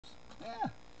Yeah.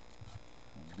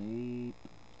 My vape,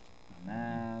 my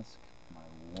mask, my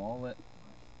wallet,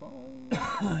 my phone.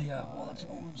 Yeah, wallet's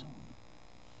phones.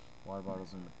 Water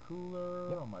bottle's in the cooler.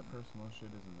 Yep. All my personal shit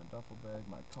is in the duffel bag.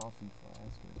 My coffee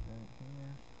flask is right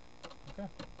here. Okay.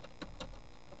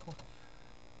 Cool.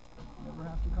 Never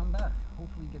have to come back.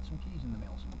 Hopefully get some keys in the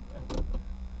mail soon. Yeah.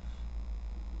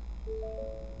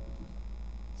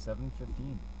 7:15.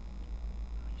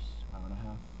 Nice. Hour and a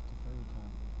half to ferry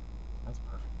time. That's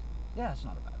perfect. Yeah, it's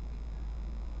not a bad way.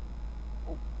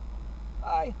 Oh.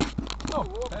 Hi. Oh,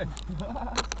 hey.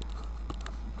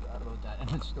 Forgot about that,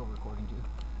 and it's still recording too.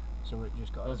 So it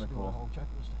just got us Those are through cool. the whole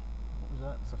checklist. What was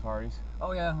that? Safaris.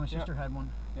 Oh yeah, my sister had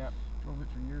one. Yeah. Drove it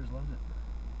for years, loved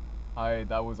it.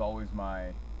 That was always my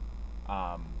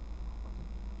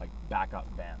like backup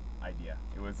van idea.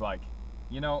 It was like,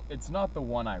 you know, it's not the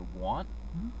one I want,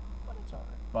 But it's alright.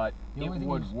 but The it only thing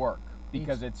would is, work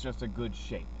because it's just a good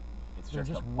shape. It's they're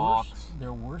just a worse. box.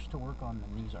 They're worse to work on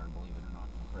than these are, believe it or not.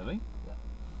 Really? Yeah.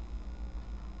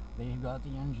 They've got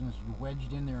the engines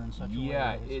wedged in there in such a way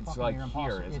Yeah, that it's fucking like near here,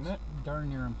 impossible. isn't it? It's darn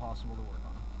near impossible to work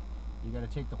on. You got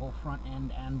to take the whole front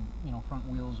end and front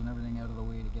wheels and everything out of the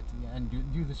way to get to the end.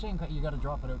 Do the same. You got to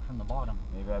drop it out from the bottom.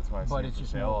 Maybe that's why I see But it it's for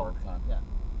just sale more all work. the time. Yeah.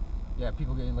 Yeah.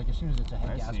 People get like as soon as it's a head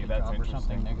I see, gasket that's job or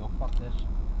something, interesting. they go fuck this.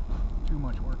 Too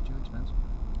much work, too expensive.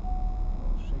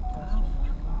 Shake test.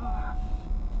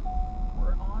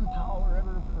 We're on power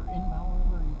ever or in power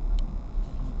ever.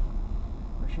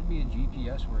 There should be a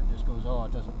GPS where it just goes, oh,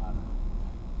 it doesn't matter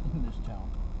in this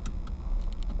town.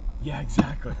 Yeah,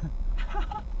 exactly.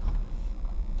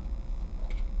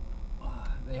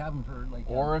 They have them for like.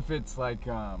 Or if it's like,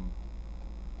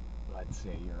 let's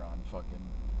say you're on fucking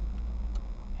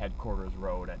Headquarters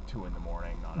Road at 2 in the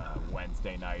morning on a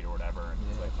Wednesday night or whatever, and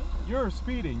it's like, you're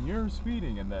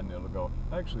speeding, and then it'll go,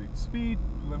 actually, speed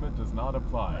limit does not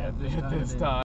apply at this time.